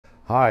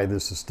Hi,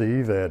 this is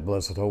Steve at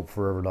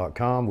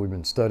blessedhopeforever.com. We've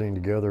been studying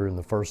together in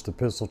the first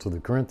epistle to the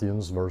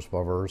Corinthians, verse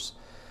by verse,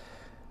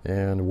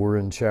 and we're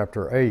in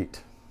chapter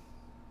 8.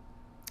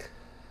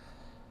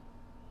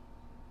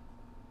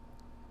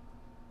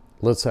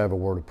 Let's have a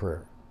word of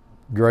prayer.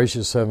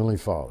 Gracious Heavenly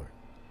Father,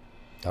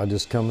 I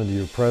just come into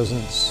your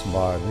presence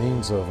by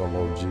means of our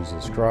Lord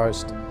Jesus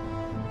Christ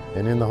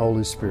and in the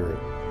Holy Spirit.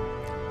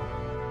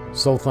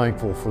 So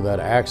thankful for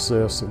that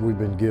access that we've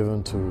been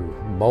given to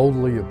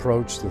boldly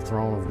approach the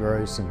throne of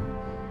grace and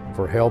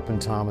for help in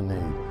time of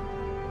need.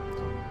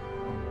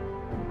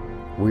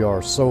 We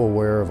are so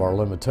aware of our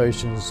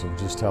limitations, of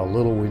just how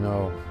little we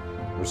know.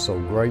 We're so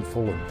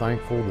grateful and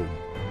thankful that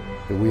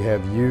we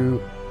have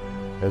you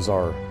as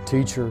our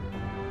teacher,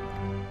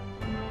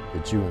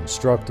 that you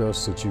instruct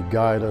us, that you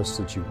guide us,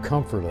 that you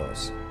comfort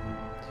us.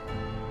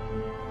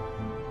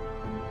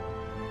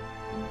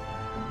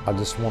 I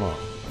just want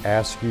to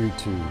ask you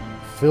to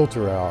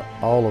filter out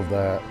all of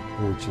that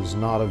which is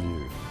not of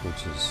you,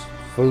 which is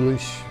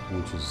foolish,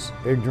 which is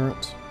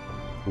ignorant,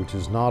 which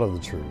is not of the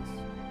truth.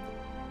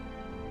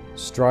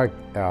 Strike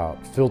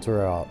out,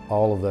 filter out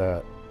all of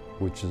that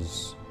which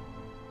is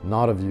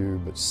not of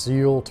you, but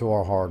seal to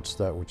our hearts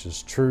that which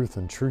is truth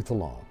and truth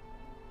alone.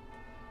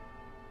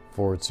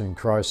 For it's in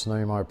Christ's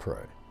name I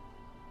pray.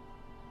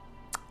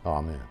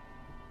 Amen.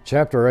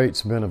 Chapter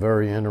 8's been a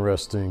very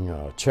interesting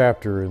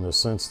chapter in the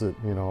sense that,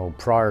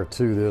 prior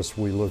to this,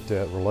 we looked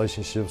at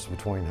relationships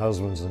between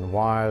husbands and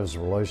wives,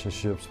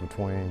 relationships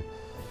between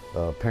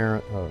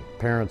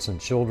parents and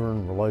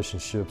children,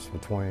 relationships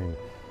between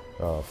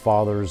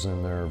fathers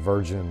and their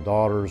virgin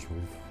daughters.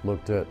 We've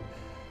looked at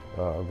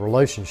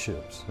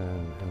relationships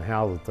and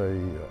how that they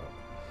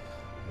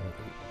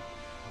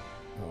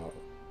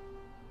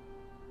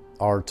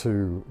are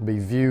to be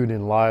viewed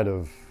in light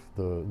of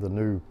the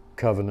new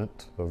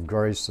covenant of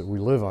grace that we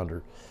live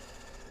under.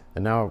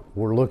 And now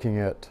we're looking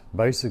at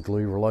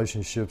basically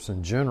relationships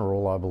in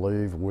general, I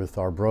believe, with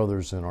our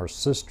brothers and our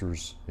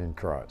sisters in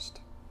Christ.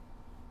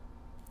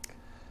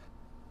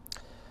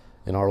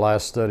 In our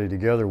last study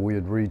together, we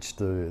had reached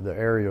the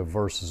area of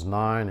verses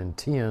 9 and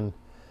 10,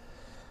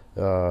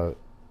 I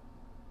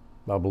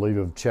believe,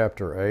 of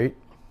chapter 8.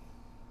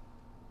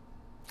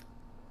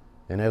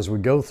 And as we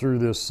go through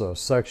this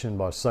section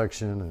by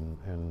section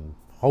and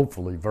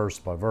hopefully verse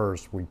by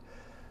verse,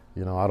 I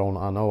know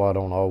I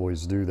don't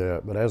always do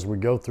that, but as we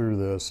go through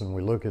this and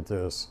we look at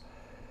this,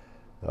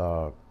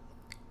 the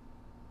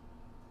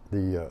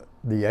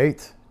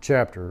 8th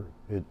chapter,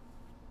 it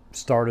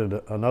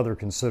started another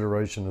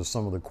consideration of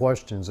some of the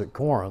questions at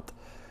Corinth.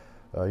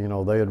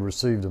 They had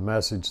received a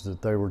message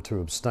that they were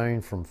to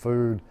abstain from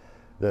food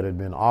that had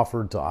been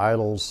offered to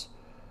idols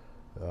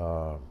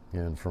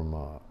and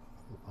from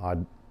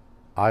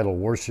idol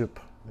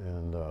worship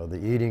and the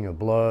eating of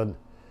blood.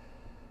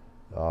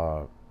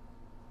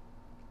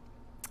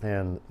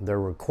 And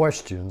there were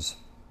questions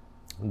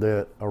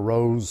that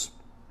arose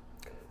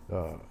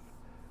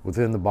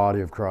within the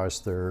body of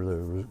Christ there.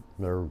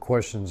 There were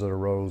questions that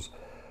arose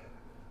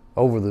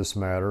over this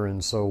matter,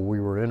 and so we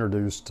were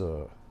introduced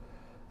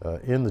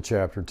in the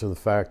chapter to the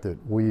fact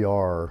that we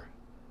are,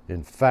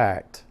 in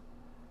fact,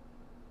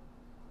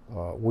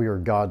 we are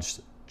God's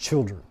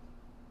children.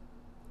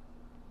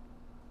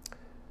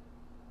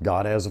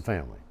 God has a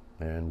family,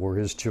 and we're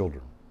His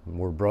children. And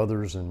we're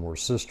brothers and we're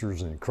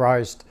sisters in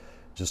Christ.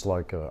 Just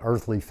like an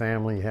earthly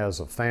family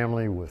has a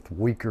family with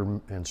weaker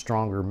and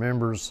stronger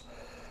members,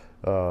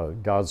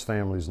 God's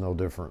family is no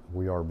different.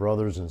 We are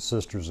brothers and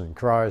sisters in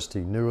Christ.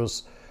 He knew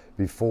us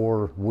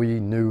before we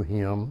knew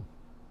Him.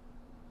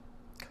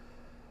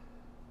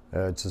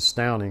 It's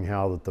astounding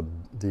how that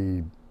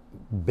the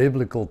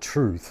biblical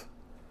truth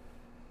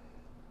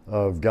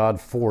of God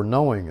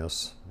foreknowing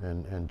us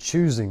and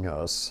choosing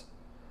us,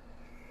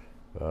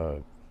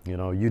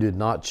 you did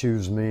not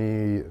choose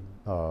me,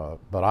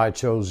 but I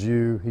chose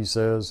you, he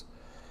says.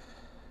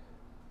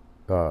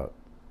 What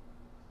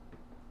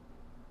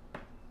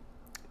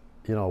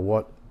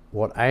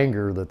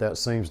anger that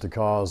seems to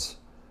cause,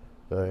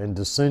 and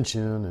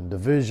dissension and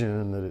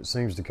division that it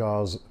seems to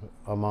cause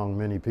among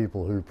many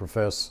people who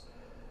profess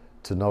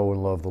to know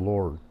and love the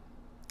Lord,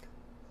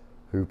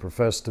 who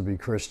profess to be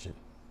Christian.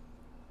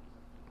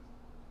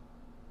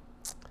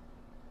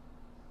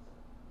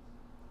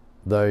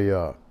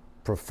 They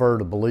prefer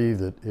to believe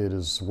that it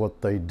is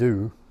what they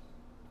do,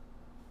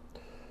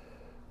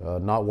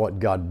 not what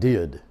God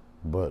did,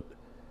 but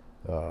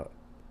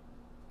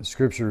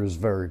Scripture is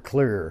very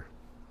clear.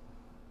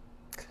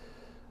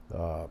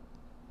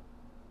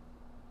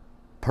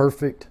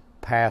 Perfect,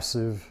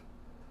 passive,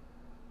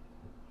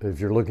 if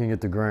you're looking at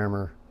the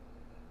grammar,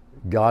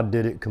 God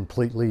did it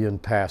completely in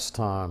past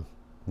time,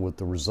 with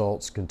the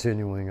results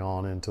continuing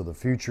on into the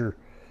future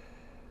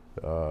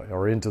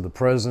or into the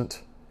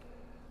present.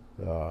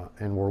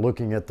 And we're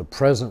looking at the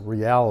present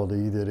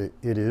reality that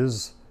it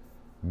is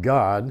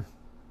God,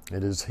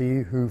 it is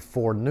He who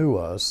foreknew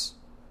us,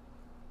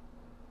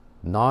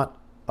 not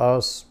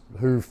us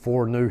who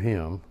foreknew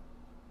Him.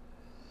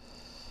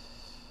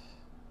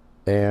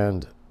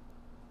 And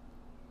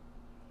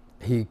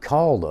He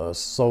called us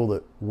so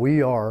that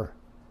we are,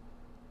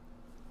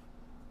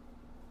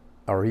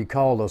 or He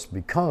called us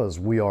because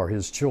we are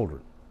His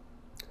children,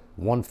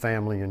 one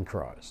family in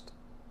Christ.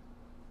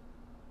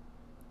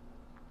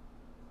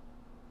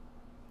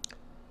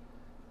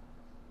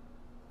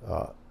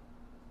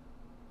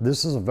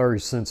 This is a very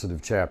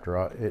sensitive chapter.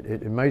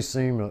 It may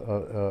seem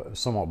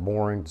somewhat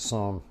boring to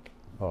some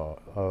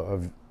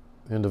of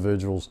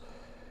individuals,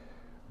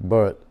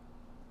 but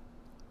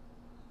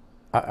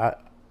I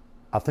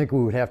think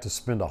we would have to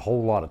spend a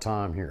whole lot of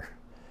time here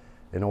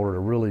in order to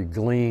really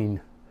glean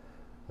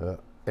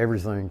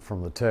everything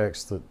from the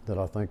text that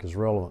I think is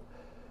relevant.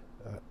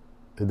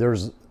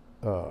 There's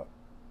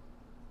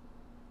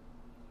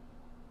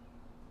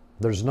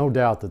no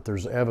doubt that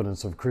there's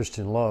evidence of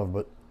Christian love,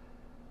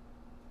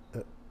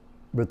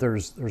 but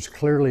there's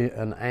clearly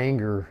an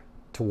anger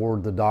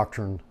toward the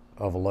doctrine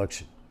of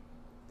election.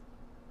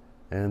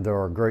 And there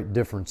are great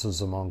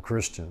differences among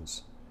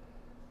Christians.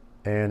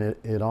 And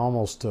it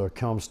almost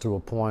comes to a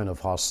point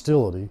of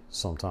hostility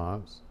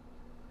sometimes.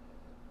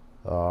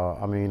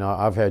 I mean,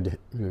 I've had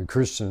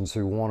Christians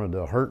who wanted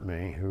to hurt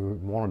me, who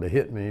wanted to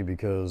hit me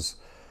because,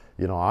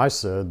 you know, I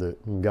said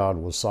that God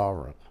was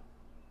sovereign.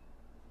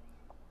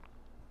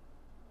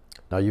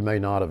 Now, you may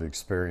not have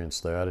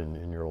experienced that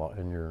in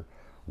your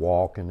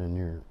walk and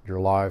in your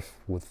life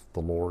with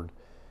the Lord,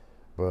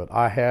 but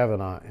I have,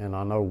 and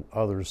I know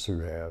others who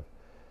have.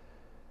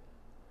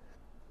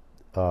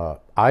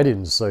 I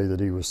didn't say that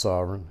He was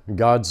sovereign.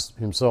 God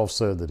Himself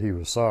said that He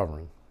was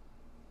sovereign.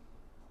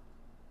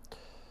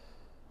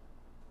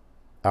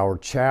 Our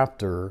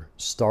chapter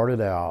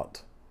started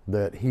out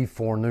that He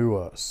foreknew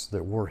us,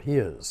 that we're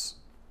His.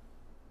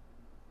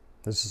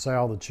 This is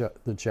how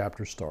the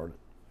chapter started.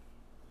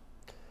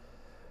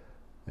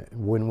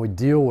 When we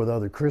deal with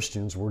other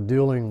Christians, we're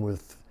dealing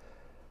with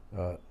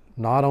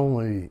not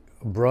only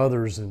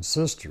brothers and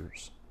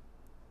sisters,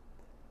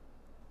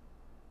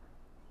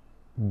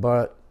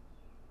 but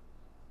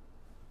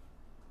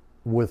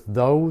with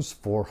those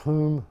for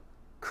whom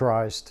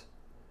Christ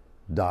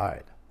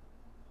died.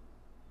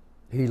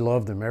 He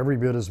loved them every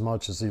bit as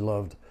much as He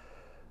loved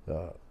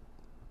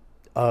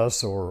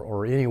us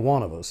or any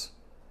one of us.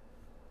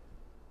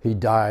 He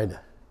died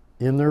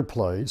in their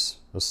place,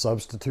 a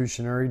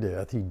substitutionary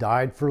death. He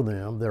died for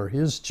them. They're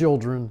His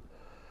children.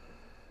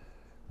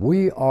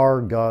 We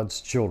are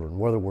God's children.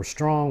 Whether we're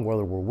strong,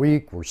 whether we're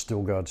weak, we're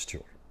still God's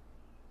children.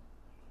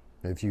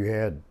 If you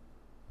had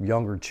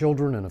younger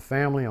children in a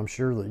family, I'm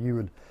sure that you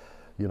would,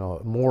 you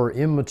know, more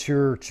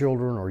immature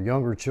children or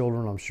younger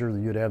children, I'm sure that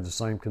you'd have the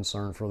same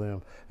concern for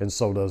them, and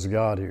so does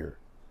God here.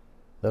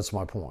 That's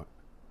my point.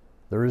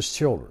 They're His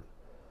children,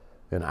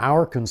 and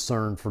our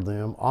concern for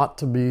them ought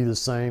to be the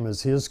same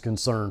as His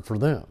concern for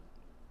them.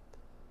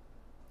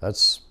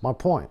 That's my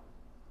point.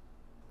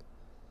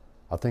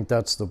 I think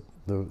that's the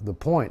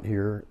point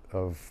here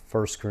of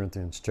 1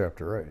 Corinthians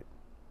chapter 8.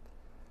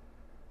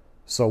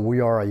 So we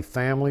are a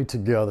family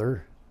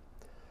together.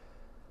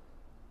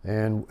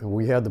 And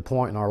we had the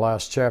point in our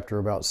last chapter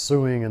about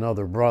suing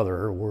another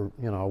brother.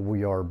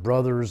 We are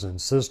brothers and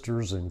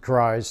sisters in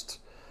Christ.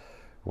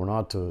 We're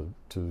not to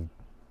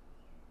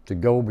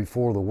go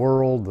before the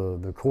world,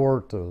 the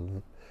court,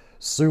 to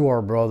sue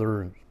our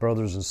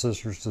brothers and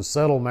sisters, to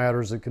settle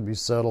matters that could be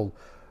settled,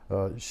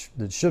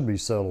 that should be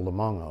settled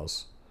among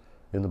us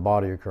in the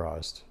body of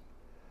Christ.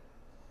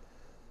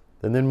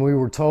 And then we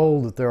were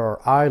told that there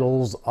are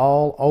idols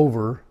all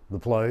over the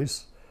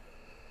place.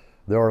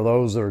 There are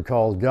those that are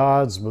called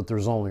gods, but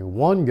there's only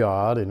one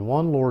God and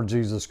one Lord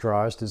Jesus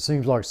Christ. It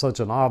seems like such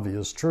an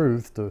obvious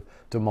truth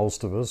to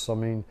most of us. I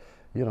mean,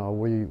 you know,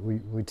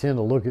 we tend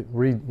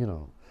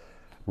to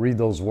read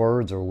those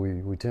words, or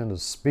we tend to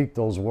speak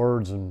those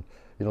words, and,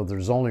 you know,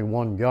 there's only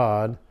one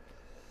God.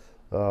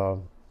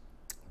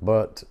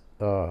 But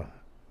I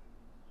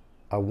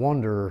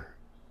wonder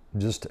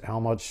just how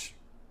much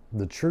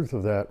the truth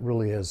of that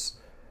really has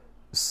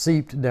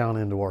seeped down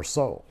into our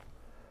soul.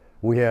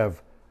 We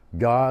have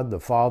God the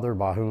Father,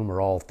 by whom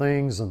are all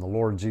things, and the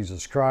Lord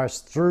Jesus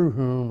Christ, through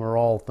whom are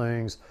all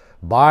things,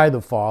 by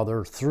the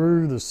Father,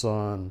 through the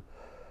Son,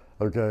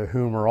 okay,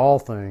 whom are all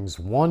things,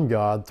 one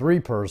God,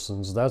 three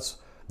persons. That's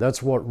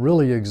what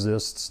really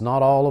exists,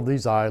 not all of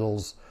these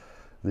idols,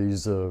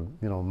 these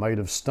made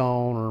of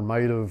stone or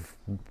made of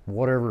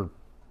whatever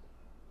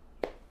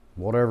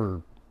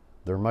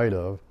they're made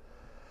of.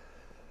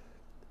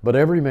 But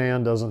every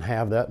man doesn't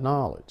have that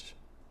knowledge.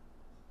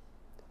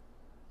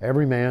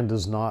 Every man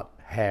does not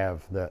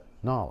have that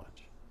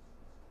knowledge,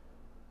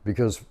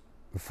 because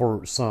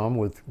for some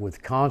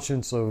with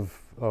conscience of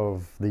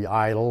the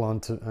idol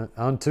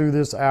unto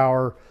this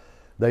hour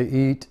they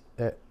eat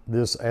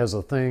this as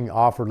a thing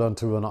offered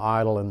unto an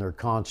idol, and their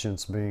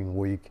conscience, being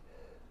weak,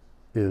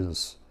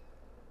 is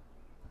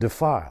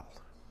defiled.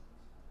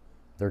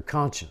 Their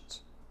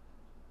conscience.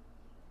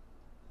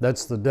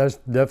 That's the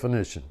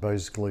definition,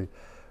 basically,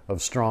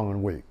 of strong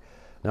and weak.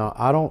 Now,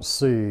 I don't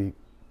see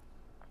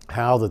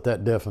how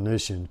that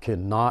definition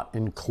cannot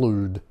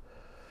include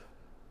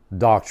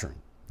doctrine.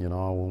 You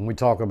know, when we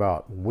talk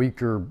about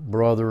weaker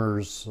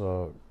brothers,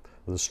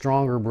 the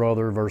stronger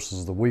brother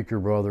versus the weaker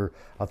brother.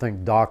 I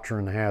think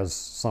doctrine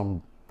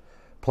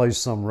plays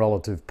some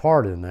relative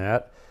part in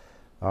that.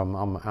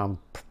 I'm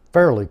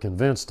fairly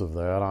convinced of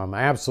that. I'm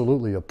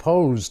absolutely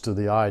opposed to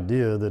the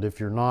idea that if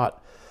you're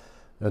not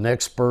an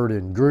expert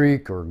in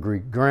Greek or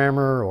Greek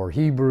grammar or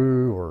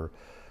Hebrew or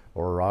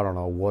I don't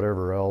know,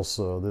 whatever else,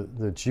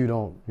 that you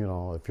don't,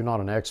 if you're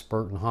not an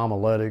expert in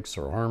homiletics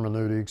or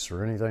hermeneutics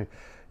or anything,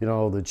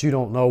 that you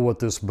don't know what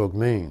this book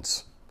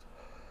means.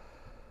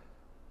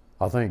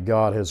 I think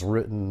God has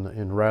written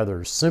in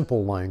rather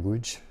simple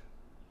language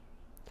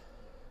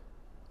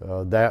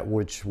that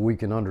which we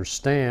can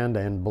understand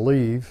and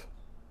believe.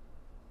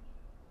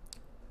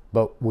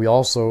 But we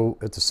also,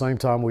 at the same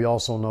time, we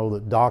also know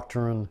that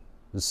doctrine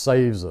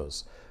saves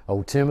us.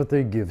 O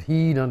Timothy, give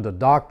heed unto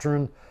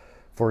doctrine,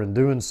 for in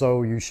doing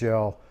so you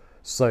shall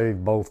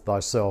save both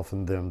thyself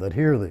and them that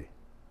hear thee.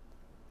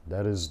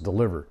 That is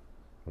delivered,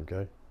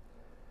 okay?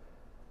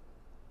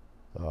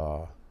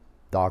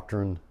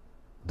 Doctrine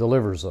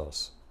delivers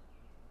us.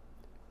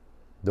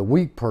 The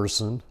weak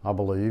person, I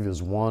believe,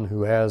 is one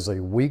who has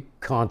a weak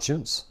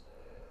conscience.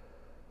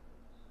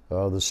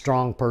 The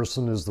strong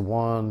person is the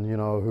one,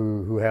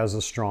 who has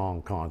a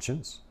strong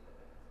conscience.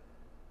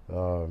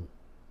 You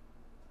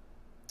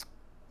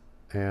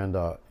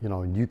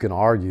can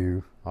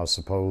argue, I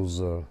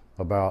suppose,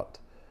 about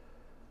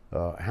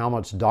how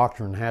much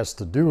doctrine has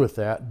to do with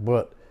that,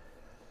 but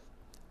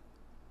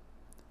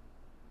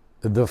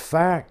the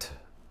fact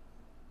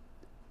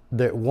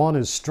that one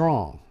is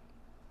strong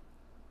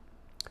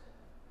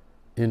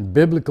in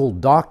biblical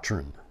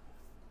doctrine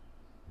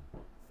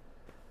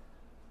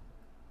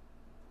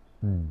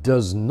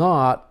does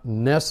not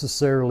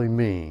necessarily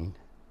mean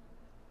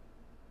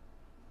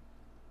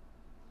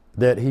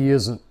that he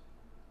isn't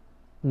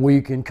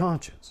weak in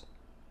conscience.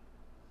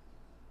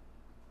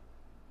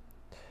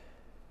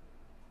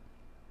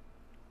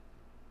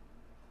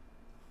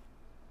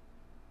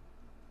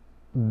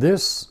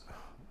 This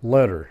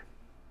letter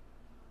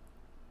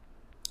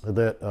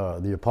that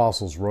the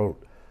apostles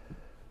wrote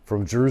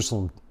from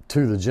Jerusalem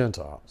to the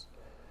Gentiles,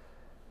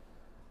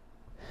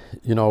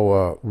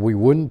 we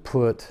wouldn't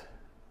put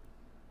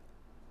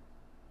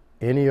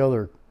any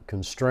other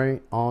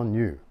constraint on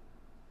you.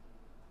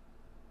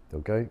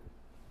 Okay?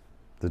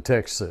 The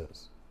text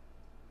says.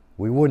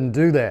 We wouldn't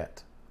do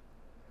that.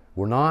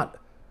 We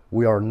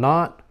are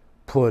not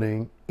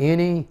putting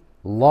any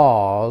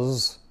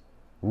laws,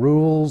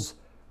 rules,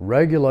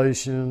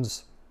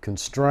 regulations,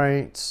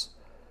 constraints,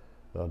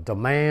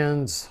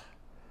 demands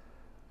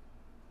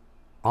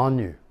on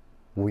you.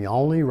 We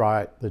only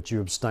write that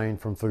you abstain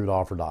from food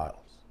offered to idols.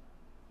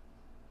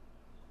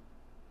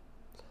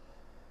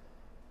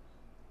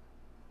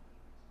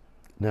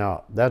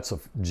 Now, that's a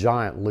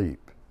giant leap,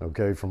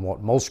 okay, from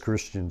what most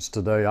Christians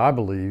today, I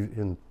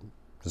believe,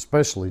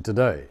 especially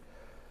today,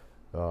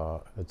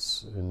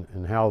 it's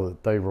in how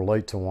that they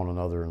relate to one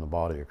another in the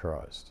body of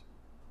Christ.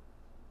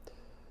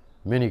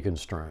 Many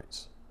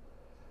constraints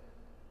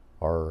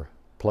are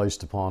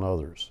placed upon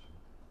others.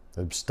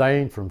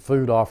 Abstain from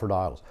food offered to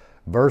idols.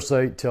 Verse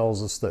 8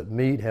 tells us that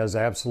meat has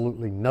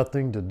absolutely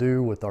nothing to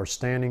do with our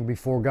standing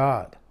before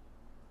God.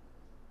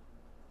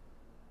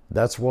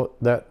 That's what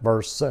that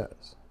verse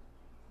says.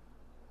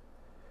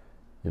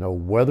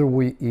 Whether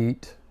we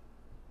eat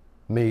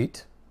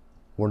meat,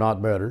 we're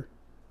not better.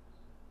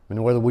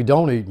 And whether we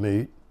don't eat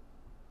meat,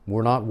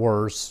 we're not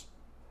worse.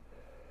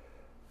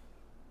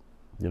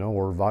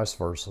 Or vice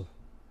versa.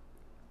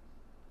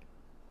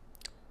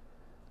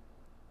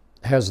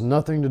 Has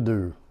nothing to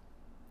do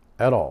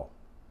at all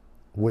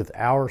with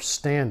our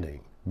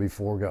standing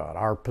before God,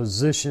 our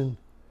position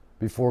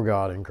before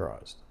God in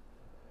Christ.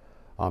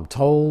 I'm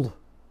told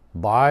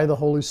by the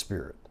Holy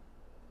Spirit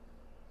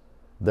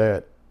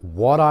that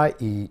what I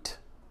eat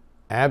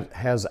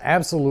has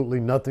absolutely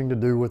nothing to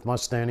do with my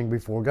standing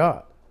before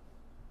God.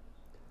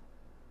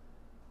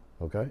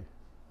 Okay?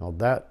 Now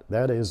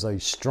that is a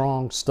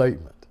strong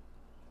statement.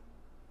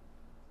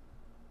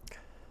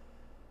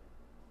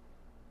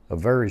 A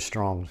very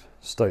strong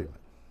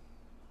statement.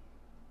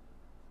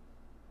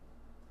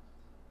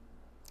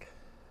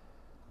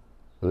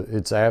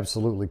 It's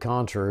absolutely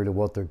contrary to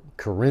what the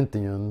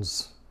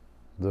Corinthians,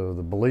 the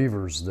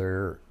believers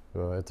there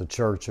at the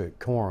church at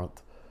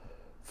Corinth,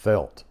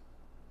 felt.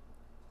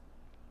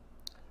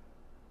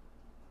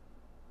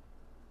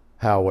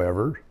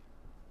 However,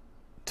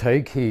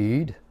 take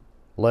heed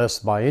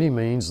lest by any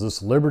means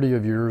this liberty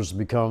of yours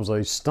becomes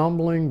a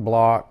stumbling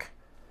block,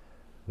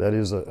 that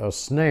is a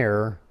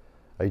snare,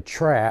 a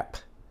trap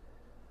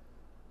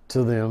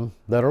to them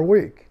that are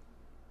weak.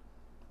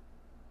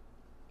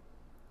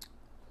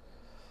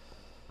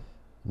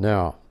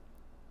 Now,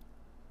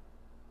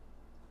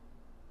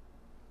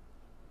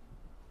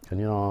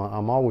 and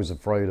I'm always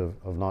afraid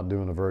of not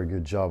doing a very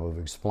good job of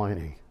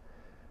explaining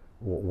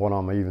what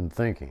I'm even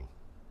thinking.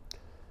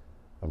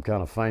 I'm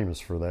kind of famous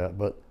for that,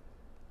 but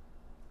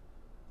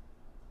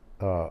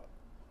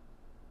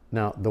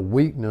now the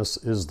weakness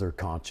is their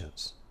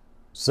conscience,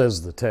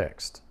 says the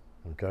text,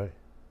 okay?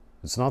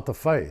 It's not the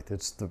faith,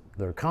 it's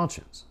their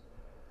conscience.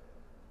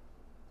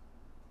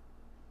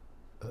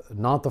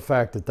 not the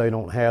fact that they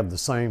don't have the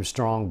same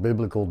strong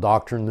biblical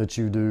doctrine that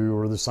you do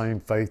or the same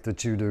faith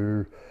that you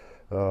do,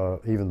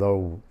 even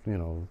though, you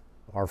know,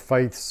 our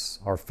faith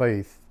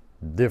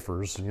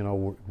differs. You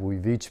know,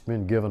 we've each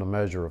been given a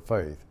measure of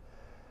faith.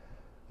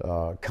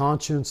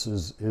 Conscience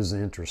is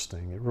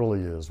interesting. It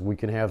really is. We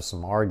can have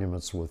some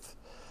arguments with,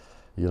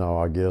 you know,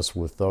 I guess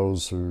with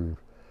those who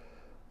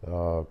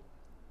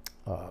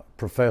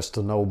profess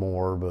to know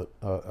more, but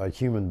a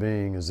human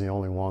being is the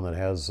only one that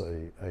has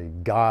a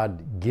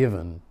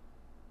God-given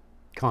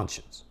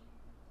conscience.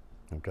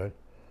 Okay?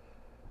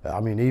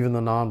 I mean, even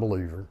the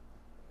non-believer,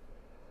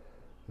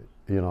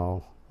 you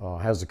know,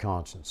 has a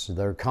conscience.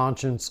 Their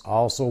conscience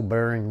also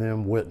bearing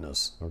them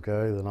witness.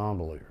 Okay? The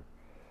non-believer.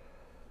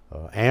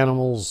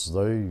 Animals,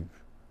 they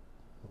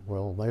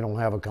don't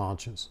have a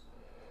conscience.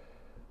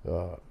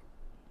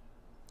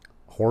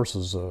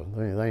 Horses,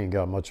 they ain't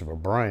got much of a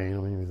brain. I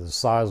mean, the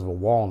size of a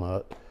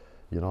walnut.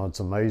 You know, it's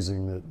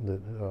amazing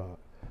that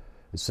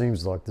it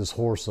seems like this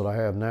horse that I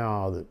have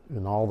now, that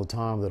in all the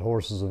time that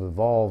horses have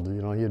evolved,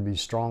 you know, he'd be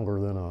stronger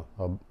than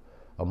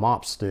a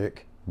mop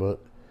stick. But,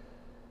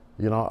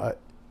 you know,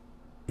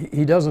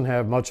 he doesn't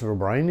have much of a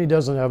brain. He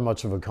doesn't have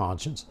much of a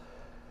conscience.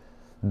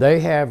 They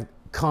have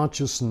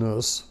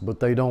consciousness, but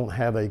they don't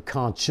have a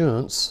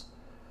conscience.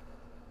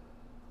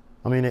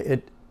 I mean,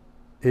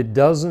 it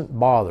doesn't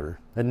bother.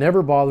 It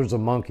never bothers a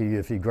monkey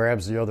if he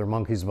grabs the other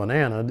monkey's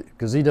banana,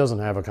 because he doesn't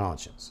have a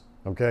conscience.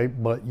 Okay?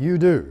 But you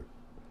do.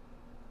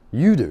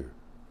 You do.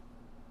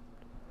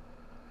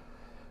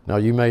 Now,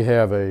 you may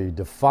have a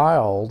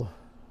defiled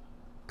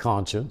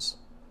conscience.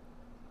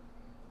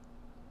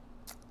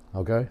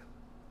 Okay?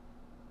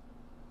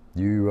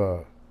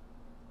 You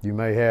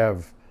may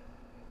have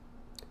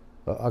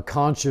a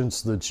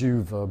conscience that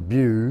you've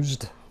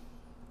abused.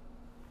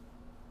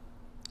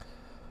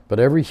 But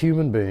every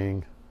human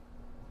being,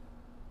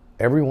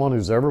 everyone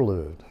who's ever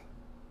lived,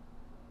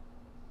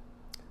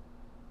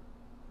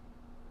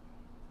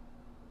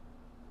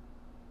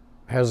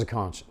 has a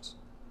conscience.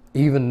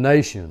 Even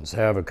nations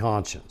have a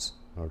conscience,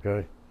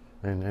 okay?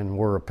 And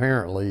we're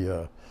apparently,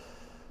 you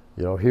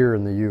know, here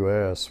in the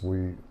U.S.,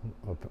 we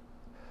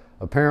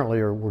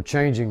apparently we're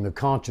changing the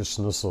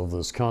consciousness of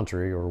this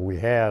country, or we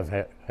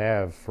have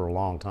for a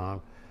long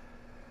time.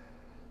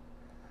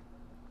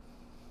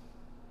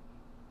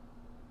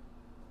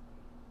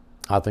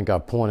 I think I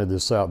pointed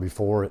this out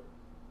before.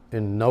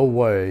 In no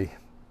way,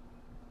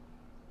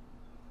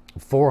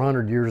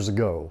 400 years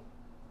ago,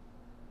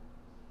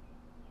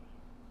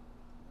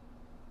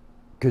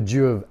 could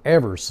you have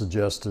ever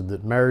suggested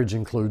that marriage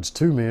includes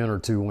 2 men or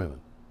 2 women,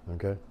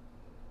 okay?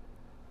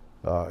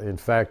 In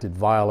fact, it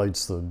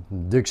violates the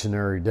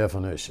dictionary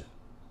definition.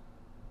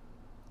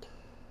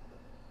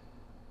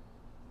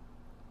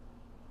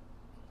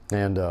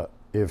 And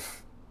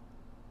if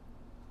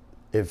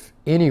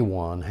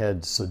anyone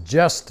had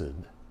suggested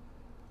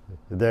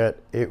that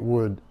it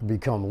would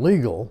become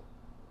legal,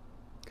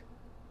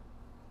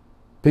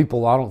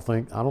 people, I don't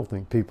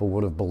think people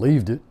would have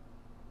believed it.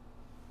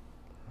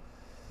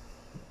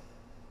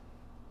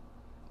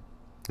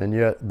 And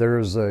yet there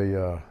is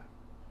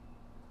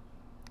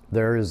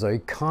a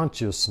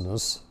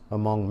consciousness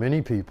among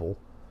many people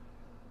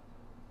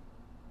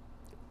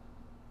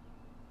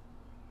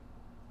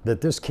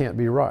that this can't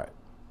be right.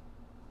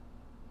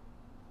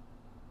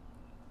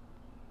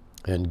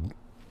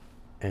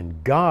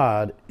 And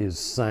God is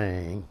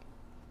saying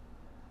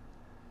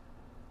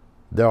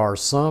there are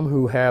some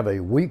who have a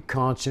weak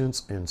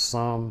conscience and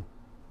some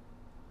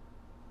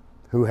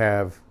who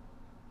have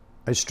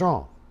a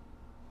strong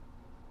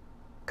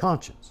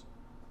conscience.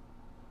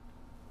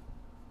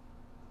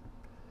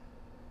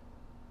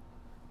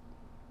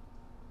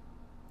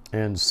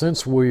 And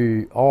since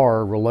we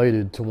are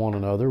related to one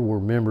another, we're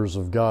members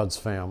of God's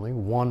family,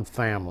 one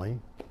family.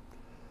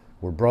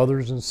 We're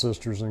brothers and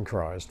sisters in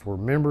Christ. We're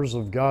members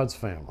of God's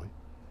family.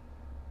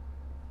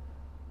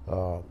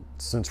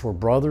 Since we're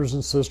brothers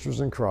and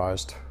sisters in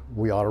Christ,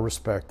 we ought to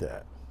respect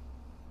that.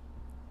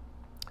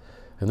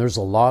 And there's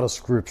a lot of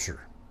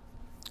scripture.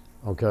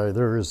 Okay,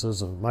 there's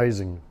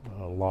amazing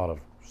a lot of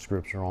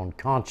scripture on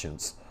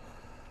conscience.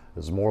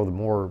 There's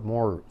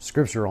more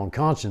scripture on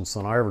conscience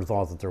than I ever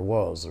thought that there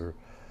was.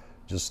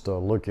 Just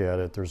look at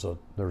it. There's a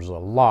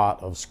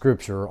lot of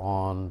scripture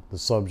on the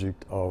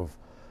subject of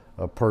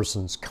a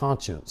person's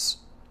conscience.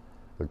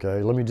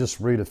 Okay, let me just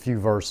read a few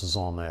verses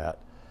on that,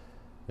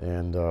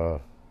 and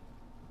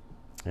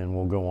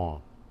we'll go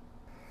on.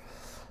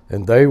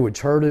 And they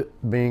which heard it,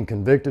 being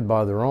convicted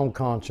by their own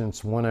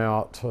conscience, went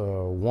out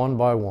one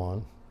by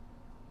one.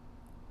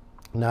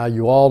 Now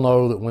you all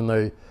know that when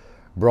they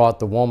brought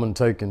the woman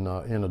taken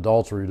in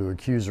adultery to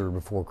accuse her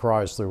before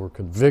Christ, they were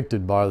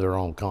convicted by their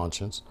own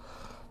conscience.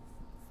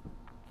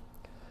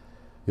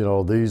 You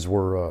know, these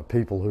were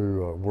people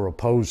who were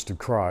opposed to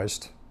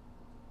Christ.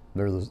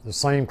 They're the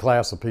same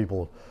class of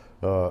people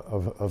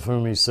of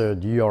whom he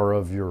said, "Ye are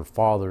of your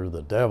father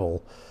the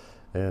devil."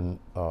 And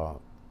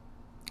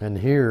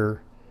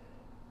here,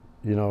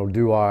 you know,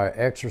 do I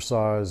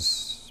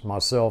exercise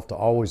myself to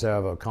always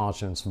have a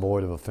conscience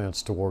void of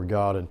offense toward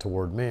God and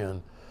toward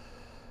men?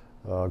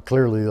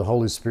 Clearly, the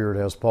Holy Spirit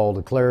has Paul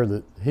declare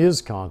that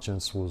his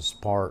conscience was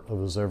part of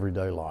his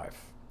everyday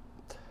life.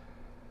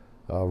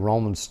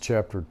 Romans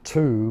chapter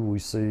 2, we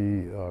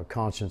see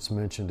conscience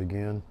mentioned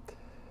again.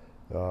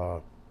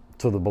 To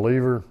the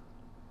believer,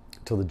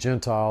 to the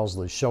Gentiles,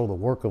 they show the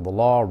work of the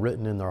law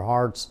written in their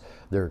hearts,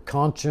 their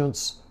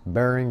conscience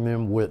bearing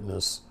them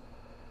witness.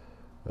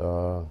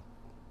 So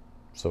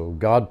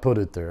God put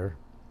it there.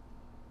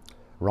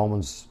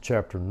 Romans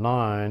chapter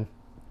 9,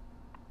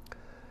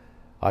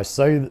 I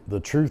say the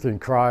truth in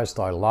Christ,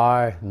 I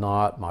lie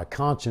not, my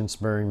conscience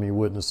bearing me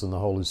witness in the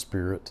Holy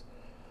Spirit.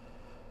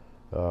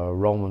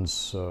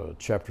 Romans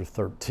chapter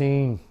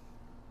 13,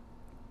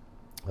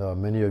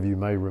 many of you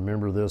may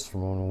remember this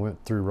from when we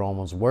went through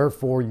Romans.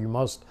 Wherefore you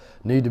must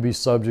need to be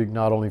subject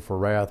not only for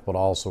wrath, but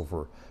also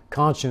for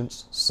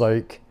conscience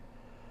sake.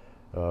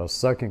 2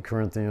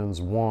 Corinthians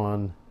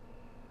 1,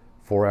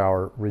 for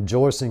our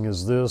rejoicing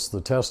is this,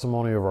 the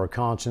testimony of our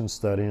conscience,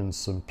 that in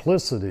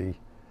simplicity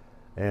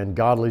and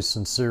godly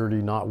sincerity,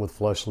 not with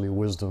fleshly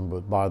wisdom,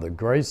 but by the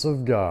grace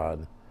of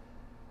God,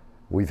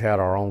 we've had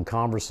our own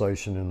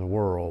conversation in the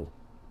world.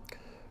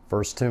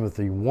 1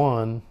 Timothy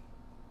 1,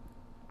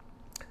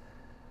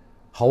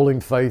 holding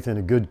faith in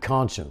a good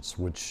conscience,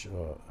 which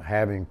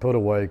having put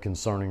away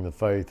concerning the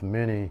faith,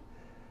 many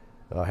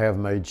have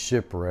made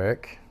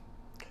shipwreck.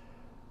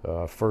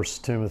 1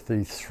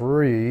 Timothy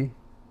 3,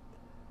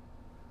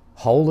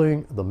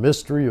 holding the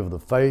mystery of the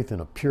faith in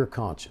a pure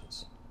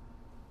conscience.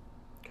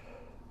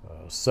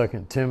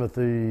 2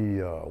 Timothy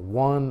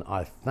 1,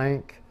 I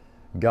thank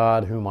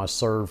God whom I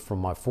serve from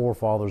my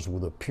forefathers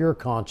with a pure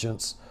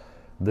conscience,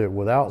 that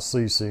without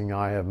ceasing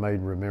I have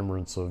made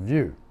remembrance of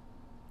you.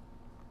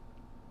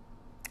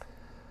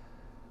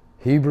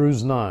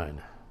 Hebrews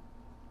 9,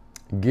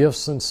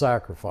 gifts and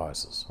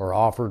sacrifices are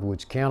offered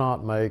which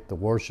cannot make the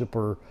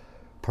worshiper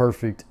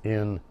perfect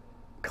in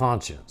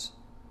conscience.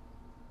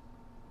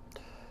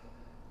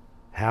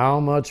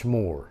 How much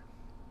more,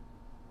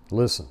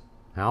 listen,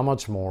 how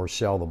much more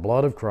shall the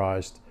blood of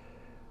Christ,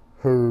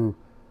 who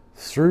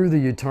through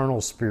the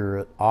eternal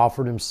Spirit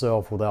offered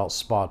himself without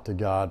spot to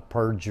God,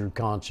 purge your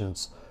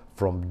conscience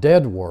from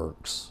dead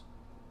works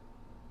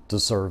to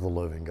serve the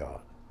living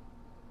God.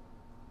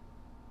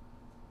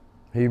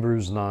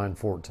 Hebrews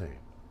 9:14.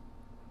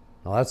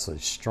 Now that's a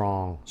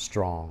strong,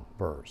 strong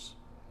verse.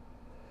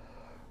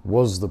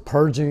 Was the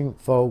purging,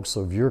 folks,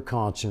 of your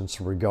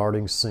conscience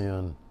regarding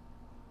sin,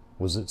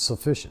 was it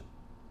sufficient?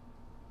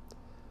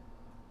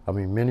 I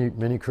mean,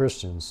 many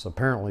Christians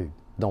apparently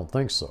don't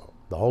think so.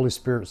 The Holy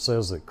Spirit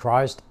says that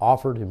Christ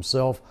offered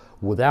himself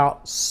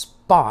without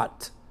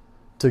spot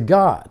to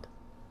God.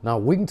 Now,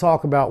 we can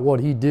talk about what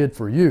he did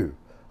for you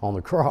on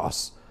the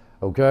cross,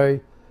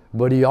 okay?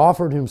 But he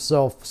offered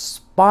himself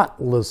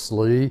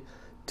spotlessly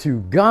to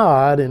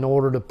God in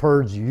order to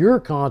purge your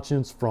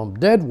conscience from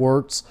dead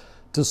works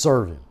to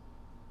serve him,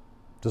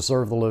 to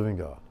serve the living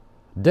God.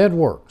 Dead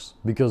works,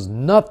 because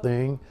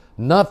nothing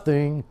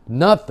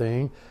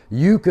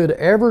you could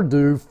ever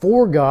do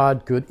for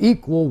God could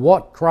equal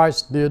what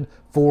Christ did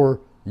for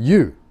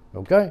you,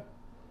 okay?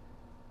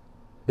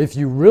 If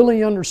you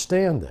really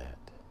understand that,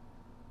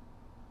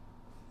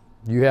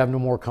 you have no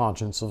more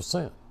conscience of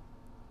sin.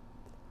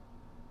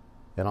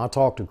 And I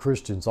talk to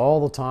Christians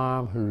all the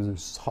time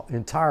whose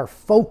entire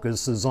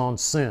focus is on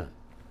sin,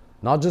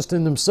 not just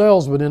in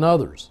themselves, but in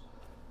others,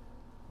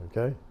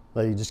 okay?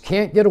 They just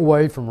can't get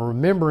away from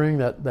remembering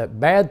that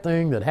bad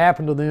thing that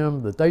happened to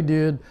them that they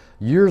did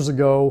years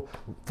ago.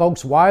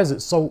 Folks, why is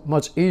it so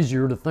much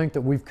easier to think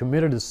that we've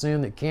committed a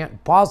sin that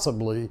can't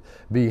possibly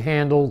be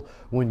handled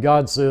when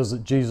God says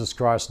that Jesus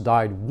Christ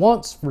died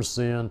once for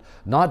sin,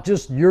 not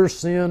just your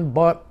sin,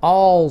 but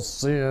all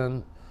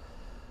sin?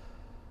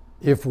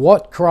 If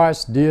what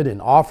Christ did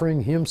in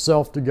offering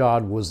himself to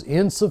God was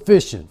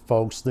insufficient,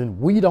 folks,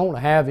 then we don't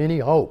have any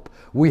hope.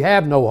 We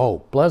have no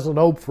hope. Blessed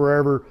hope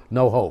forever,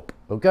 no hope.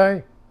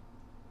 Okay?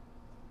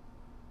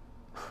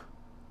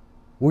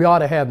 We ought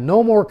to have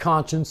no more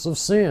conscience of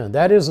sin.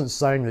 That isn't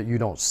saying that you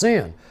don't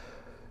sin.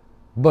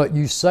 But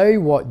you say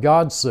what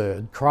God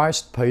said,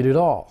 Christ paid it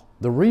all.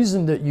 The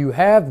reason that you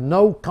have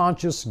no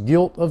conscious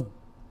guilt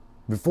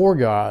before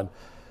God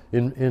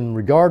in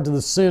regard to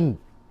the sin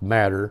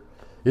matter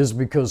is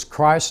because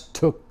Christ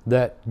took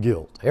that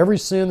guilt. Every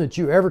sin that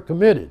you ever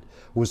committed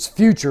was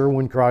future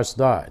when Christ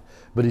died.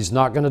 But he's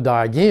not going to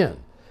die again.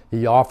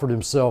 He offered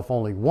himself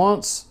only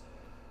once.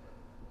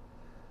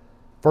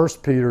 1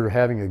 Peter,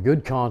 having a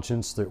good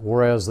conscience, that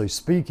whereas they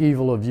speak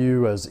evil of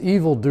you as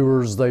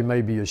evildoers, they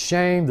may be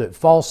ashamed that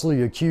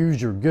falsely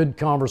accuse your good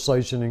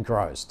conversation in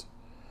Christ.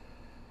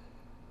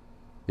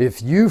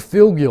 If you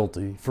feel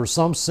guilty for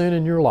some sin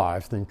in your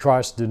life, then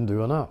Christ didn't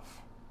do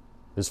enough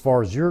as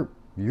far as your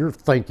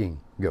thinking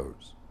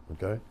goes,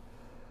 okay?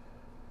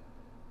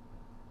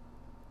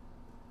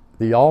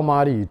 The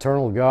Almighty,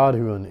 eternal God,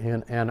 who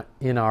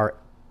in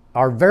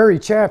our very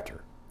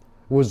chapter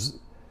was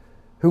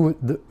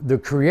the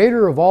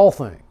creator of all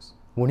things.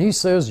 When he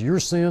says your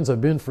sins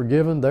have been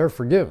forgiven, they're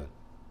forgiven.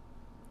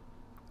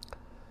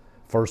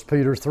 1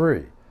 Peter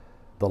 3,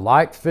 The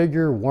like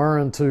figure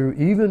whereunto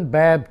even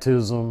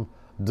baptism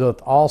doth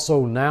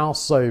also now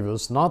save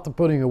us, not the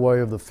putting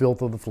away of the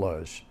filth of the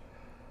flesh,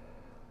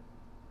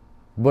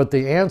 but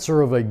the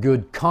answer of a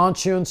good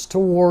conscience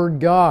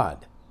toward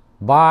God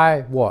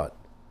by what?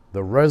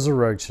 The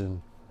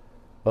resurrection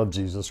of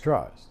Jesus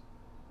Christ.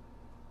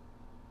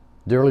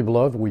 Dearly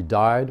beloved, we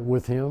died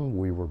with Him,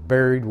 we were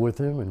buried with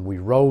Him, and we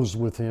rose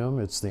with Him.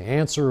 It's the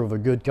answer of a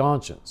good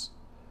conscience.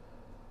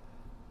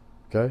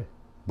 Okay?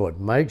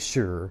 But make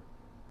sure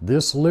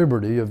this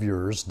liberty of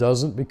yours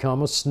doesn't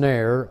become a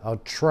snare, a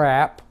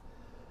trap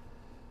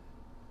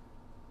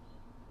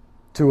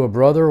to a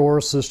brother or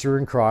a sister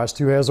in Christ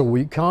who has a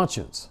weak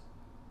conscience.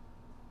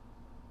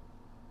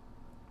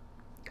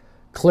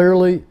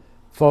 Clearly,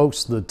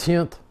 folks, the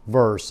 10th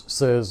verse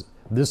says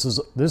this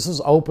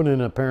is open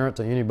and apparent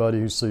to anybody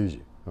who sees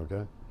you.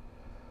 Okay?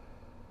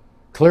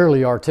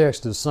 Clearly, our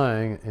text is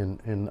saying,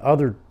 and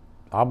other,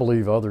 I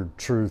believe other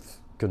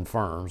truth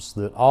confirms,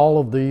 that all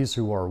of these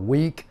who are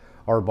weak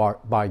are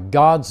by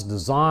God's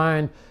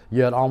design,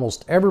 yet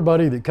almost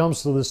everybody that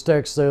comes to this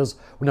text says,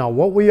 now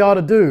what we ought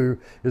to do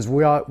is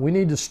we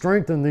need to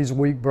strengthen these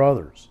weak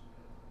brothers.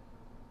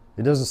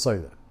 It doesn't say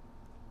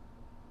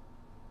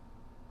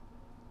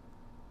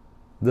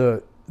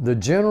that. The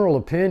general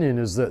opinion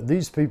is that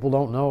these people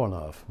don't know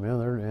enough,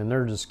 man,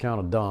 they're just kind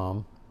of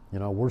dumb. You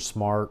know, we're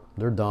smart,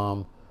 they're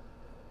dumb.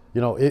 You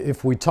know,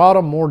 if we taught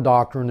them more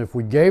doctrine, if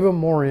we gave them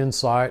more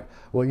insight,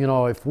 well, you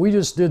know, if we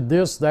just did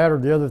this, that, or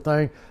the other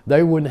thing,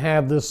 they wouldn't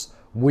have this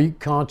weak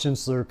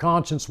conscience. Their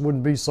conscience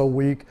wouldn't be so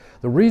weak.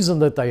 The reason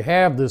that they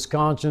have this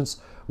conscience,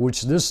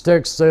 which this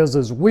text says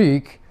is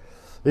weak,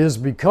 is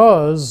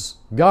because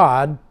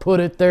God put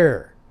it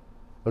there.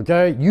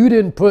 Okay? You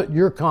didn't put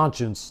your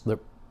conscience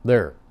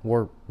there,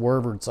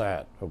 wherever it's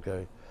at.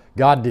 Okay?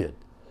 God did.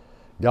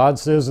 God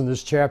says in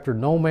this chapter,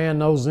 no man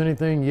knows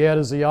anything yet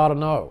as he ought to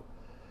know.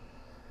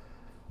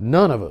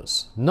 None of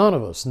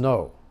us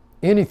know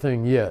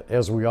anything yet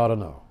as we ought to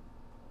know.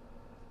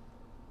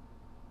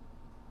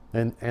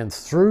 And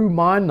through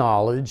my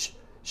knowledge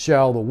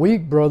shall the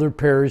weak brother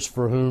perish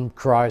for whom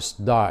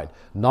Christ died.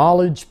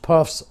 Knowledge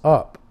puffs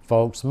up,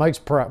 folks,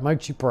 makes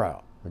you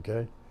proud,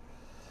 okay?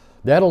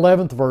 That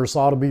 11th verse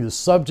ought to be the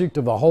subject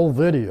of the whole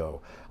video.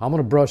 I'm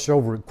going to brush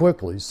over it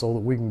quickly so that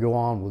we can go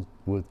on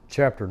with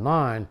chapter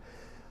 9.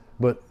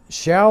 But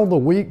shall the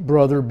weak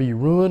brother be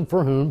ruined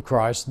for whom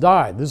Christ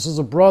died? This is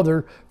a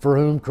brother for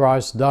whom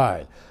Christ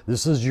died.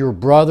 This is your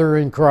brother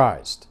in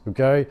Christ,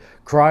 okay?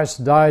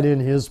 Christ died in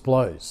his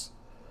place.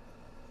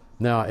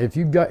 Now, if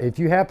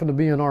you happen to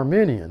be an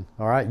Arminian,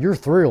 all right, you're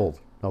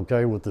thrilled,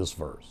 okay, with this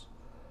verse.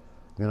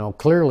 You know,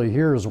 clearly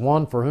here is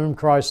one for whom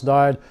Christ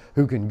died,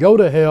 who can go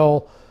to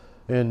hell,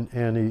 and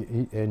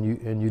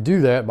you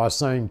do that by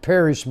saying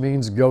perish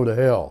means go to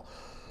hell.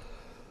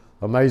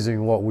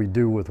 Amazing what we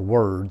do with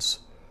words.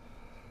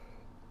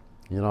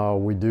 You know,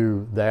 we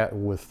do that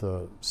with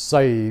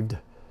saved,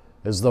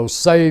 as though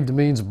saved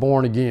means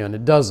born again.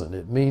 It doesn't.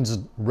 It means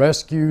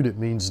rescued. It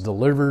means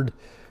delivered.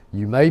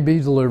 You may be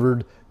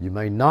delivered. You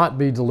may not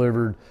be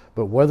delivered.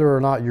 But whether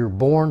or not you're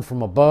born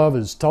from above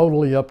is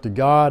totally up to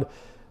God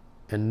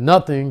and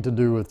nothing to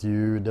do with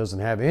you. It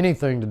doesn't have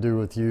anything to do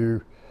with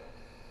you.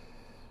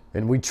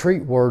 And we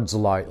treat words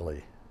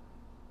lightly.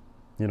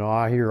 You know,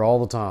 I hear all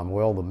the time,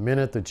 well, the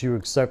minute that you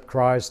accept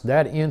Christ,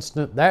 that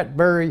instant, that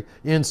very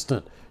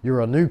instant,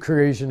 you're a new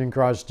creation in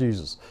Christ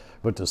Jesus.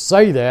 But to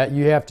say that,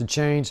 you have to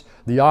change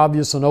the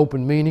obvious and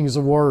open meanings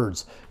of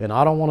words. And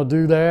I don't want to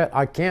do that.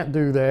 I can't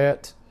do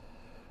that.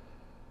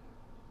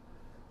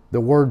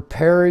 The word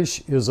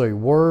perish is a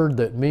word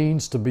that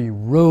means to be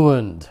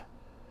ruined,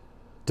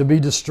 to be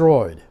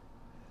destroyed.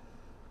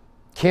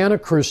 Can a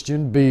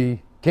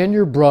Christian can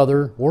your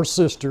brother or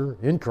sister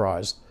in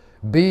Christ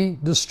be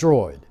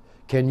destroyed?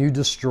 Can you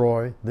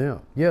destroy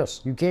them?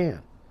 Yes, you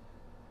can.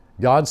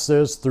 God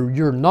says through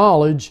your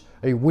knowledge,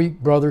 a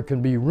weak brother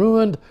can be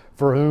ruined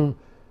for whom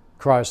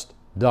Christ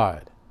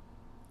died.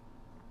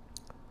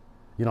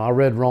 You know, I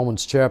read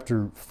Romans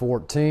chapter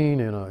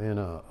 14 in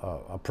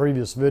a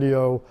previous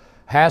video.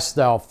 Hast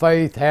thou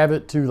faith, have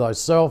it to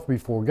thyself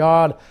before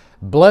God.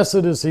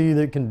 Blessed is he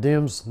that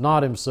condemns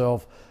not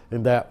himself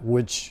in that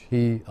which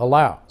he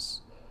allows.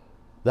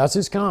 That's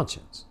his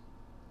conscience.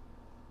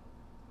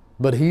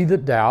 But he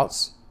that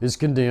doubts is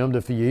condemned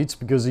if he eats,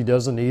 because he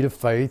doesn't eat of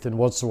faith, and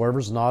whatsoever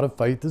is not of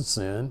faith is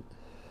sin.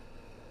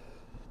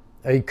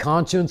 A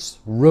conscience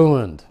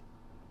ruined.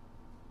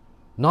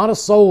 Not a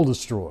soul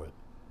destroyed.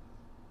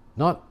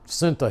 Not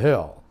sent to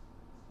hell.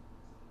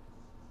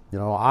 You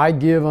know, I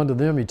give unto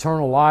them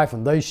eternal life,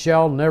 and they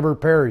shall never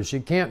perish.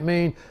 It can't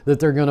mean that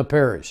they're going to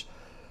perish,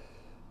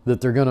 that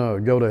they're going to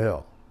go to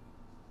hell,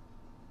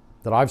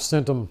 that I've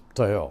sent them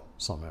to hell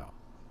somehow.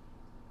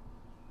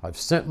 I've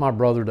sent my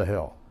brother to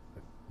hell.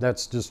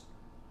 That's just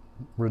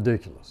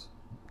ridiculous.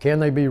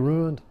 Can they be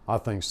ruined? I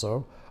think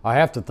so. I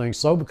have to think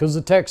so because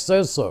the text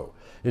says so.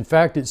 In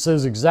fact, it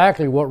says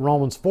exactly what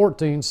Romans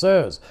 14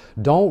 says.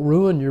 Don't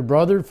ruin your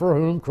brother for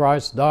whom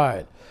Christ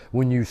died.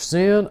 When you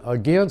sin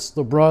against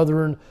the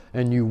brethren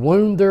and you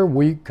wound their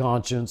weak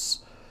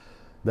conscience,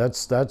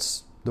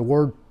 that's the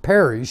word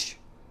perish,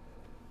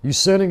 you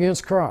sin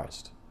against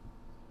Christ.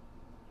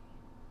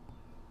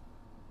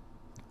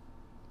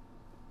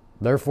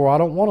 Therefore, I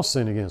don't want to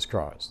sin against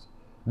Christ.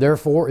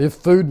 Therefore, if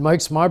food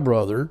makes my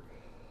brother,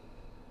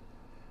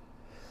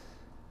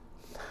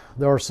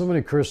 there are so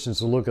many Christians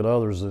who look at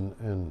others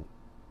and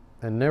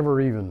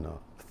never even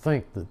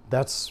think that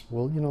that's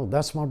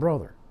my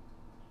brother.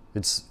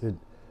 It's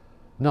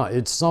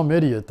some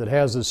idiot that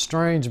has this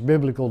strange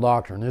biblical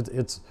doctrine.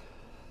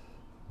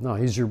 No,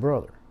 he's your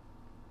brother.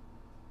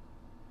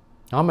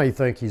 I may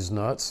think he's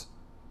nuts,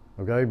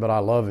 okay, but I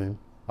love him.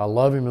 I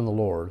love him in the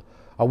Lord.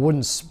 I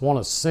wouldn't want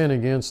to sin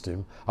against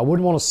him. I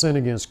wouldn't want to sin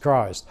against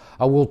Christ.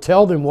 I will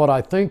tell them what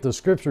I think the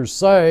Scriptures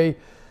say.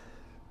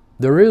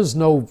 There is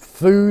no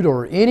food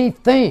or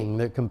anything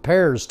that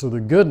compares to the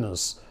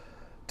goodness,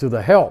 to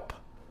the help,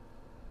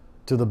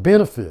 to the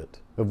benefit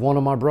of one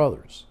of my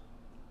brothers.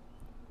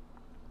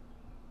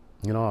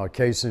 You know, a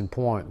case in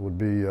point would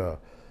be,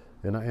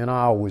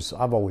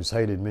 I've always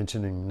hated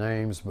mentioning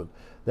names, but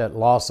that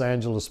Los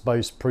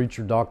Angeles-based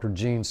preacher, Dr.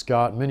 Gene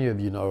Scott, many of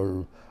you know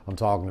who I'm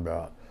talking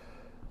about.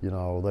 You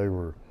know, they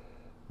were,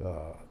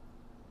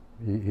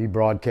 he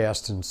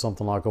broadcast in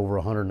something like over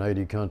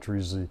 180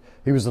 countries.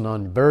 He was a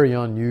very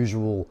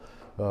unusual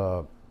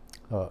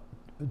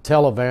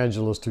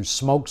televangelist who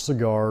smoked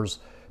cigars.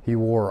 He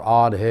wore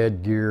odd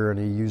headgear and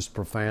he used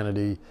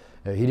profanity.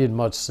 He didn't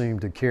much seem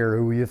to care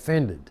who he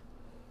offended.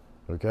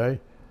 Okay?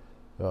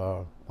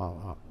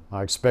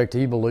 I expect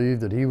he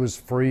believed that he was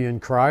free in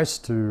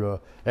Christ to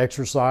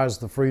exercise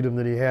the freedom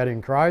that he had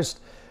in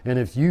Christ. And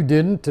if you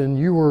didn't, then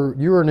you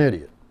were an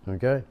idiot.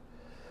 Okay?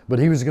 But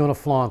he was going to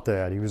flaunt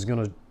that. He was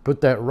going to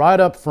put that right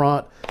up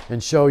front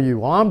and show you,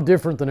 well, I'm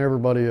different than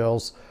everybody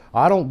else.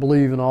 I don't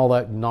believe in all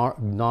that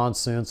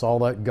nonsense, all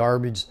that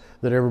garbage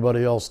that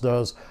everybody else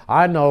does.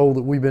 I know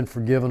that we've been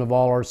forgiven of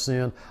all our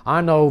sin.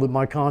 I know that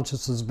my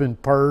conscience has been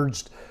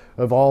purged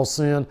of all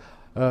sin.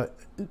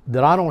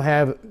 That I don't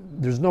have,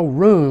 there's no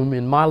room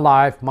in my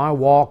life, my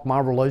walk, my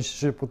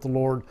relationship with the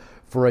Lord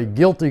for a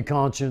guilty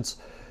conscience.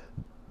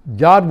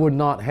 God would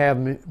not have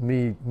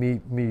me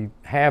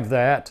have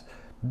that,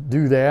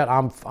 do that.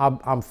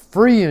 I'm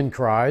free in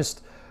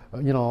Christ.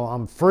 You know,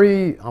 I'm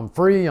free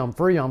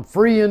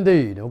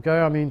indeed. Okay,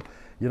 I mean,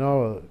 you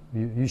know,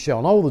 you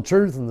shall know the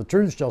truth and the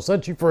truth shall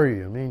set you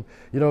free. I mean,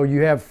 you know, you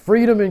have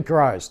freedom in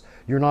Christ.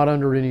 You're not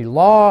under any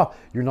law.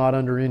 You're not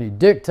under any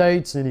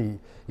dictates,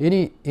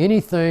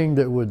 anything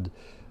that would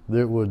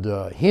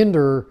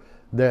hinder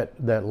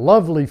that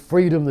lovely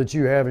freedom that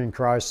you have in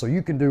Christ, so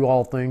you can do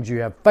all things. You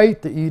have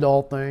faith to eat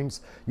all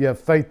things. You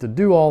have faith to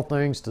do all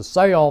things, to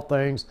say all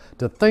things,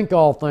 to think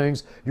all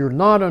things. You're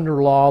not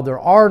under law. There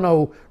are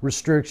no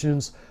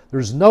restrictions.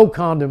 There's no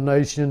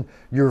condemnation.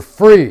 You're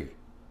free.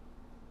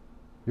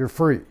 You're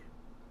free.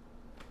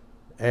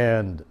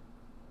 And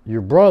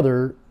your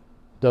brother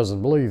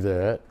doesn't believe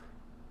that,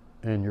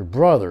 and your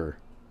brother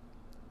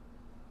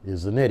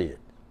is an idiot.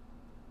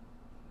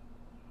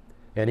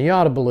 And he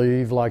ought to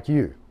believe like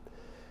you.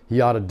 He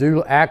ought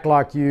to act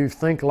like you,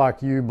 think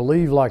like you,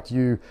 believe like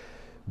you.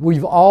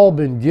 We've all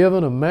been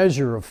given a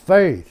measure of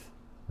faith,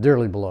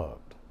 dearly beloved.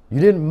 You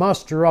didn't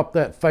muster up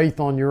that faith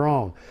on your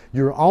own.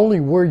 You're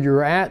only where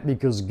you're at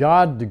because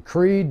God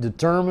decreed,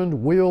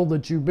 determined, willed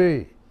that you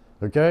be.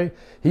 Okay?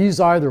 He's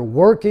either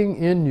working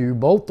in you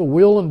both the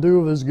will and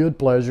do of His good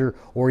pleasure,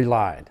 or He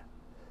lied.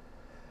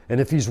 And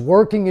if He's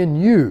working in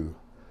you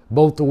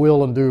both the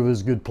will and do of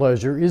His good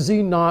pleasure, is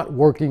He not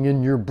working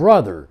in your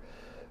brother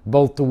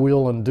both the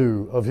will and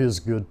do of His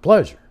good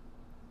pleasure?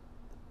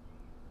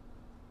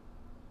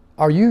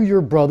 Are you your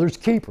brother's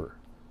keeper?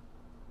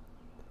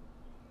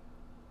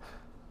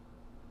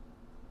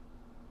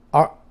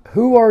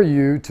 Who are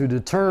you to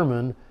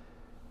determine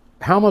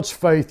how much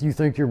faith you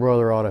think your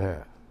brother ought to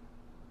have?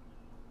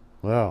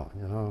 Well,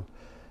 you know,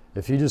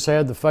 if you just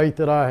had the faith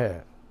that I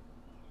have.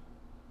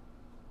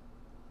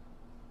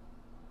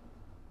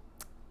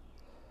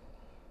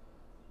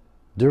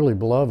 Dearly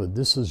beloved,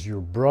 this is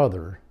your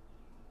brother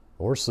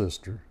or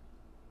sister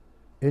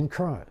in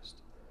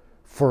Christ,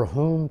 for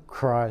whom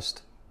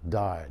Christ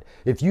died.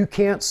 If you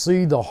can't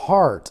see the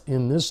heart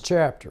in this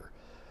chapter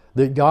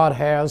that God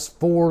has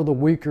for the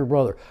weaker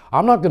brother,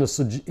 I'm not going to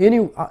suggest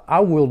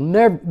would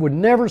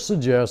never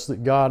suggest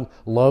that God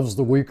loves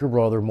the weaker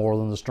brother more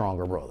than the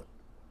stronger brother.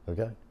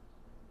 Okay?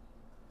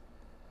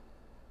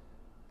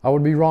 I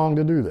would be wrong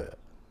to do that.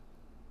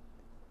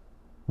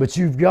 But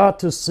you've got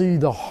to see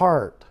the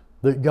heart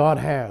that God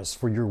has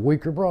for your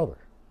weaker brother.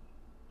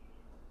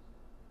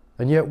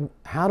 And yet,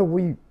 how do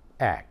we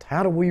act?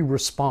 How do we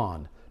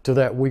respond to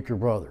that weaker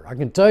brother? I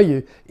can tell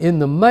you, in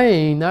the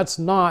main, that's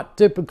not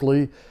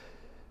typically,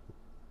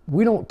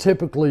 we don't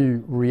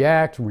typically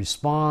react,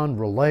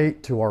 respond,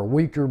 relate to our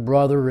weaker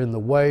brother in the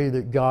way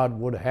that God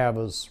would have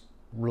us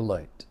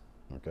relate.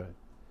 Okay?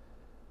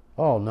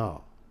 Oh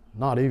no,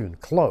 not even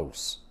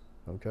close.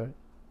 Okay?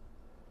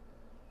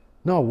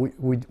 No,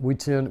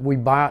 we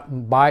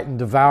bite and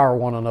devour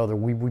one another.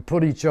 We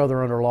put each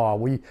other under law.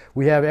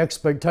 We have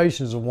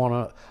expectations of one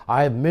another.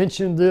 I have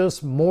mentioned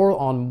this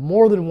on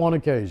more than one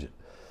occasion.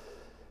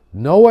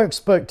 No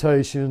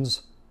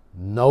expectations,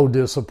 no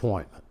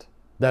disappointment.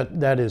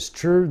 That is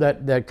true.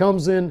 That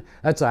comes in,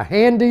 that's a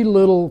handy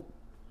little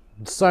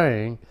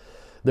saying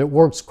that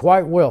works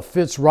quite well,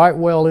 fits right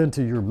well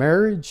into your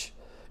marriage,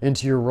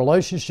 into your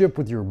relationship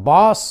with your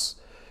boss,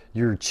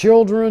 your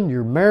children,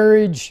 your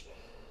marriage,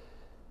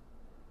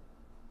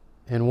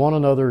 and one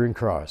another in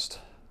Christ.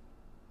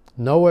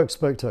 No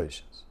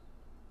expectations,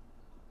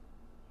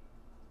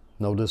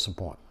 no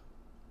disappointment.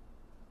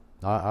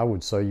 I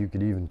would say you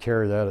could even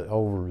carry that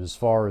over as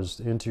far as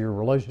into your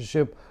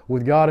relationship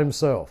with God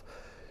Himself.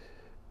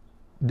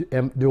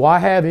 Do I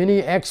have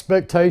any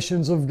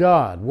expectations of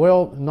God?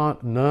 Well,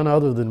 none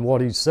other than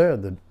what He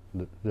said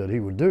that He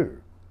would do.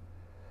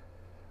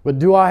 But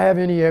do I have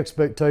any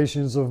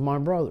expectations of my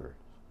brothers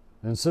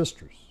and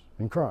sisters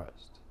in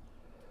Christ?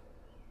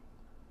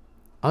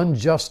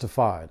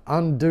 Unjustified,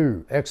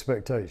 undue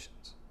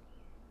expectations.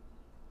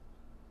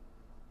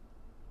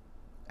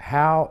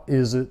 How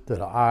is it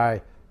that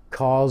I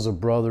cause a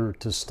brother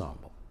to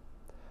stumble?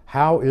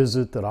 How is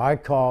it that I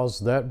cause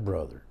that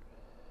brother,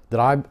 that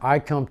I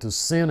come to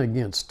sin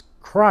against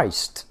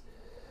Christ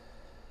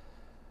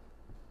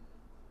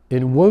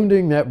in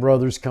wounding that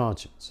brother's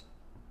conscience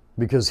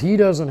because he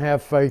doesn't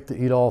have faith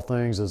to eat all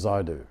things as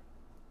I do?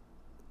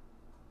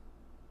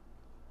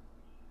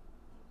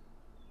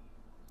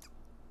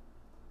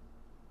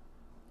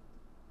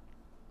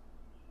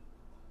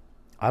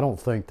 I don't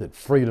think that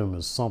freedom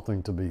is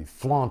something to be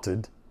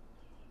flaunted,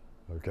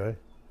 okay?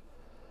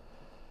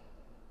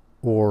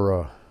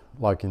 Or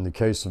like in the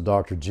case of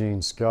Dr.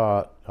 Gene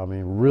Scott, I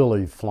mean,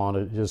 really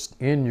flaunted, just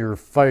in your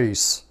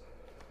face,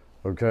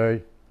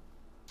 okay?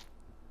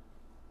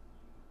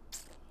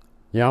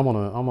 Yeah, I'm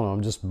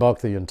gonna just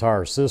buck the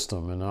entire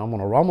system, and I'm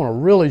gonna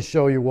really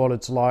show you what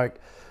it's like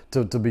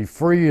to be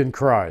free in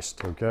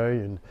Christ,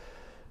 okay?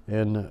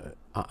 And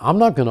I'm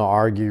not going to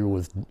argue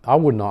with, I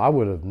would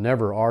have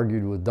never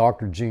argued with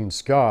Dr. Gene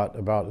Scott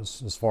about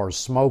as far as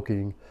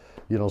smoking,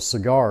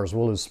 cigars.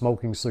 Well, is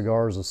smoking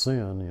cigars a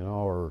sin,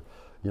 or,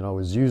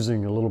 is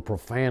using a little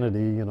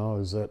profanity,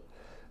 is that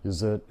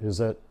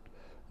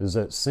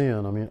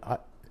sin? I mean,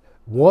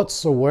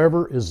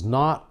 whatsoever is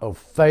not of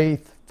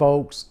faith,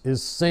 folks,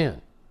 is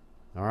sin.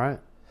 All right?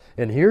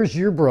 And here's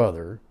your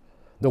brother,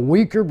 the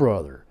weaker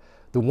brother,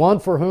 the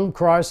one for whom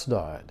Christ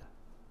died.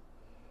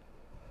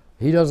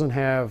 He doesn't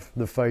have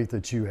the faith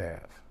that you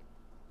have.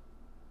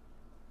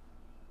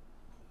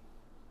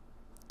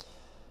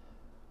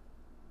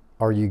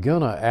 Are you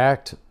going to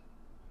act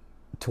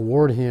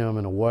toward him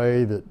in a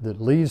way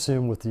that leaves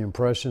him with the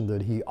impression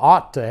that he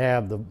ought to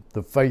have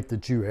the faith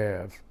that you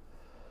have?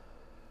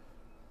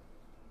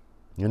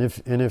 And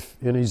if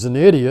he's an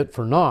idiot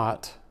for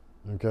not,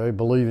 okay,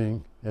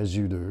 believing as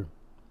you do,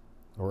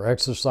 or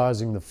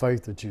exercising the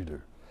faith that you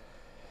do.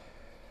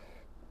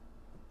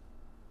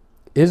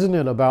 Isn't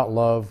it about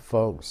love,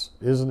 folks?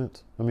 Isn't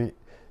it? I mean,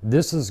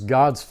 this is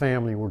God's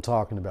family we're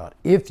talking about.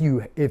 If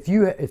you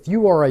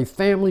are a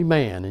family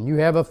man and you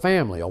have a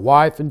family, a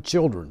wife and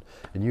children,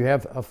 and you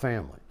have a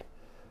family,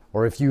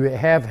 or if you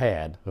have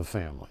had a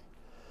family,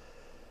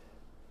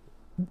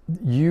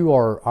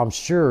 I'm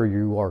sure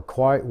you are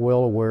quite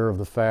well aware of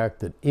the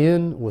fact that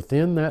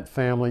within that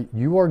family,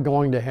 you are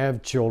going to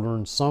have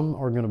children. Some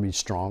are going to be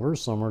stronger,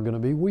 some are going to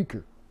be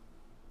weaker.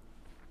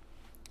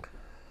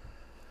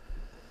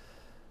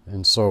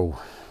 And so,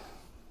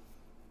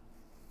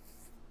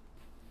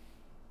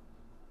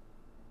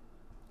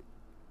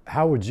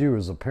 how would you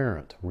as a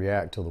parent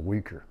react to the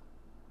weaker?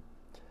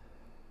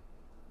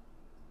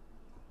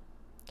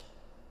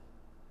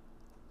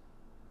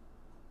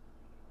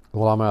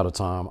 Well, I'm out of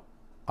time.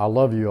 I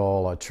love you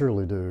all. I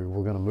truly do.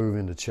 We're going to move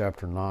into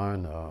chapter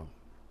 9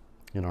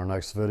 in our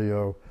next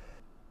video.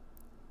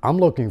 I'm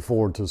looking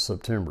forward to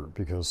September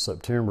because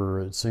September,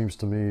 it seems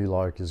to me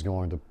like, is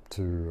going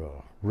to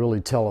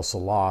really tell us a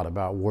lot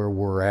about where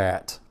we're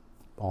at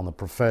on the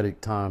prophetic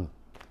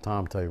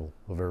timetable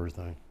of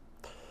everything.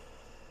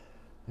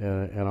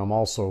 And I'm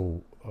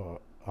also,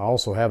 I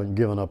also haven't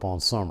given up on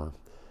summer.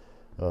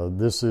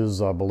 This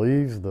is, I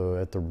believe,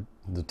 at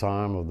the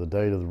time of the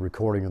date of the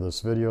recording of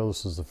this video,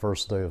 this is the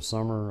first day of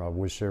summer. I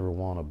wish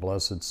everyone a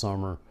blessed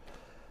summer.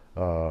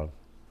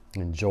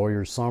 Enjoy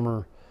your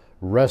summer.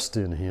 Rest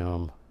in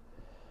Him.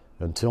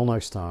 Until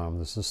next time,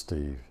 this is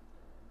Steve.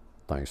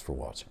 Thanks for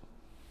watching.